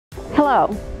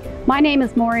Hello, my name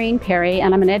is Maureen Perry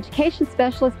and I'm an education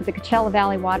specialist with the Coachella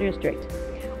Valley Water District.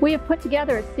 We have put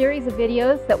together a series of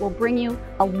videos that will bring you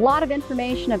a lot of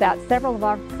information about several of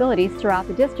our facilities throughout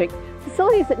the district,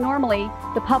 facilities that normally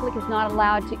the public is not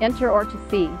allowed to enter or to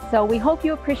see. So we hope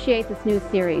you appreciate this new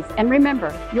series. And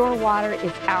remember, your water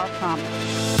is our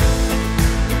promise.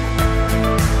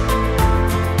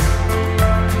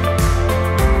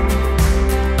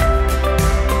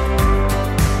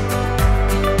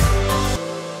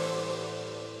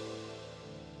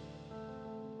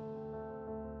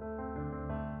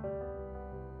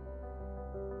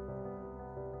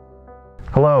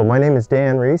 Hello, my name is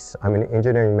Dan Ruiz. I'm an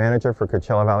engineering manager for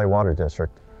Coachella Valley Water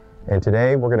District. And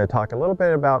today we're going to talk a little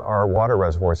bit about our water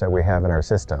reservoirs that we have in our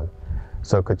system.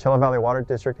 So Coachella Valley Water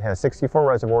District has 64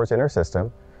 reservoirs in our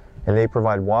system, and they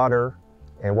provide water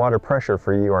and water pressure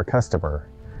for you, our customer.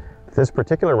 This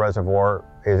particular reservoir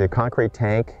is a concrete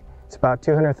tank. It's about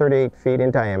 238 feet in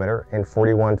diameter and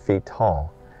 41 feet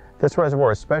tall. This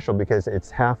reservoir is special because it's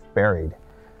half buried.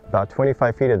 About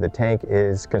 25 feet of the tank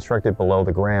is constructed below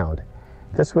the ground.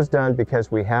 This was done because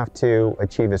we have to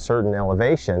achieve a certain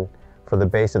elevation for the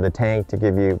base of the tank to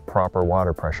give you proper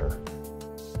water pressure.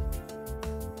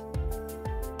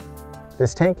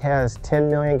 This tank has 10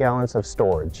 million gallons of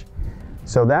storage.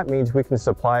 So that means we can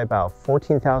supply about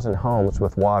 14,000 homes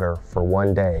with water for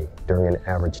one day during an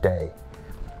average day.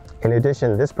 In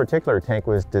addition, this particular tank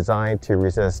was designed to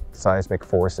resist seismic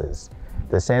forces.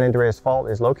 The San Andreas Fault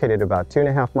is located about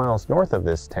 2.5 miles north of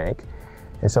this tank.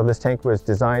 And so this tank was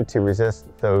designed to resist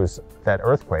that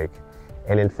earthquake.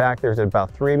 And in fact, there's about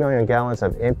 3 million gallons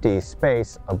of empty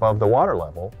space above the water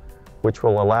level, which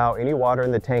will allow any water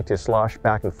in the tank to slosh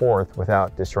back and forth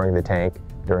without destroying the tank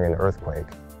during an earthquake.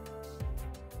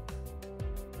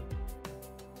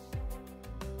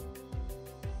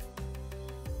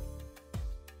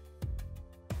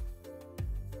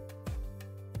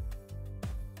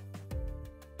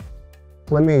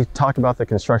 Let me talk about the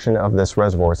construction of this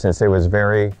reservoir, since it was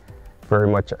very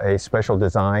much a special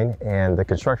design, and the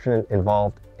construction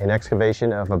involved an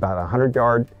excavation of about a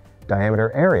 100-yard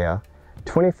diameter area,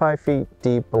 25 feet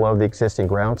deep below the existing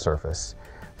ground surface.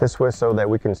 This was so that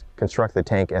we can construct the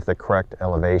tank at the correct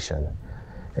elevation.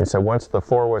 And so once the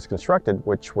floor was constructed,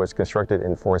 which was constructed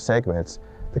in 4 segments,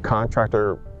 the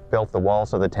contractor built the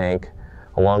walls of the tank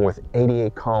along with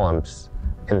 88 columns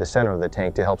in the center of the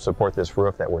tank to help support this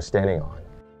roof that we're standing on.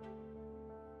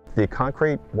 The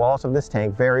concrete walls of this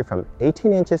tank vary from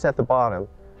 18 inches at the bottom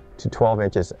to 12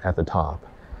 inches at the top.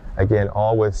 Again,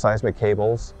 all with seismic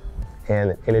cables.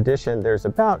 And in addition, there's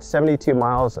about 72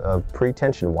 miles of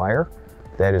pre-tension wire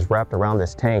that is wrapped around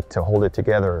this tank to hold it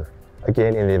together,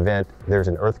 again, in the event there's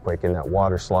an earthquake and that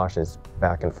water sloshes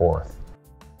back and forth.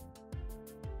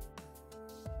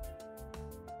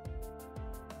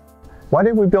 Why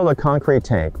did we build a concrete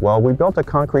tank? Well, we built a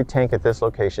concrete tank at this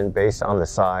location based on the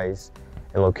size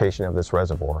and location of this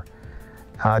reservoir.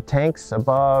 Tanks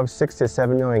above 6 to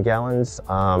 7 million gallons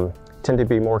tend to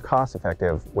be more cost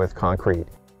effective with concrete.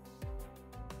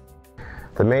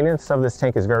 The maintenance of this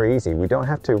tank is very easy. We don't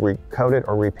have to recoat it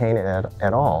or repaint it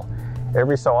at all.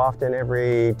 Every so often,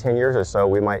 every 10 years or so,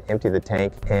 we might empty the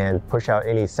tank and push out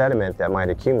any sediment that might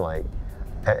accumulate.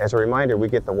 As a reminder, we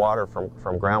get the water from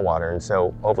groundwater, and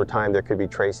so over time there could be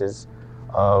traces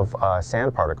of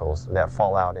sand particles that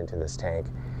fall out into this tank.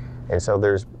 And so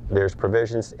there's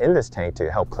provisions in this tank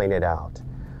to help clean it out.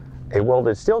 A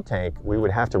welded steel tank, we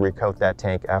would have to recoat that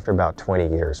tank after about 20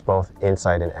 years, both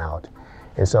inside and out.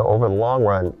 And so over the long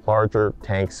run, larger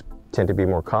tanks tend to be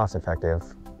more cost effective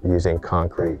using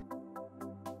concrete.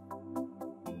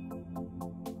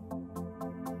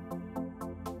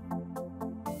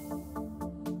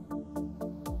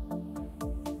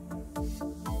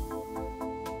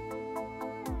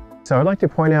 So I'd like to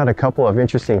point out a couple of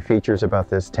interesting features about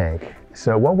this tank.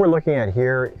 So what we're looking at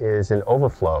here is an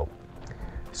overflow.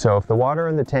 So if the water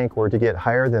in the tank were to get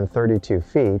higher than 32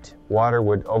 feet, water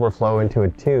would overflow into a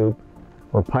tube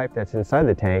or pipe that's inside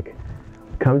the tank,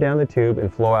 come down the tube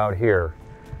and flow out here.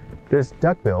 This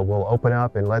ductbill will open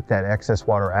up and let that excess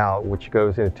water out, which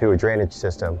goes into a drainage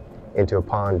system, into a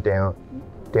pond down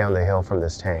the hill from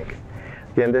this tank.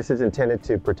 Again, this is intended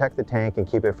to protect the tank and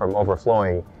keep it from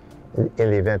overflowing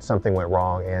in the event something went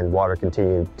wrong and water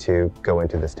continued to go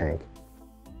into this tank.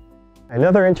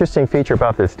 Another interesting feature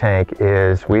about this tank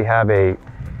is we have a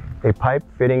pipe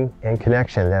fitting and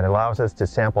connection that allows us to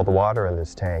sample the water in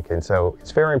this tank. And so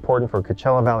it's very important for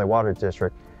Coachella Valley Water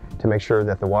District to make sure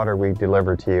that the water we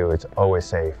deliver to you is always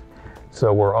safe.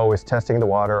 So we're always testing the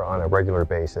water on a regular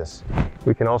basis.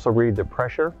 We can also read the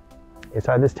pressure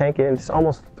inside this tank, and it's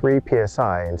almost 3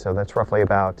 psi, and so that's roughly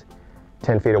about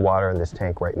 10 feet of water in this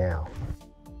tank right now.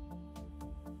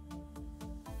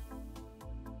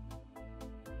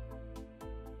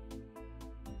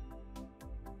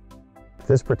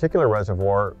 This particular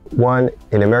reservoir won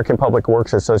an American Public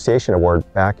Works Association award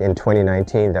back in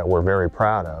 2019 that we're very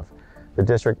proud of. The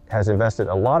district has invested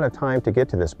a lot of time to get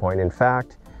to this point. In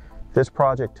fact, this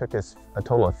project took us a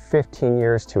total of 15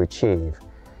 years to achieve.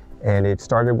 And it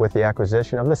started with the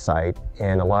acquisition of the site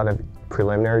and a lot of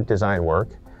preliminary design work,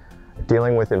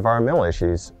 dealing with environmental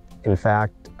issues. In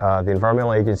fact, the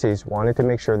environmental agencies wanted to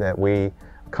make sure that we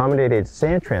accommodated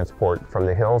sand transport from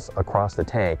the hills across the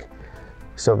tank.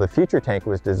 So the future tank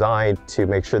was designed to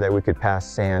make sure that we could pass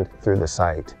sand through the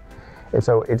site. And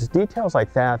so it's details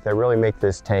like that that really make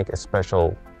this tank a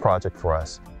special project for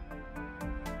us.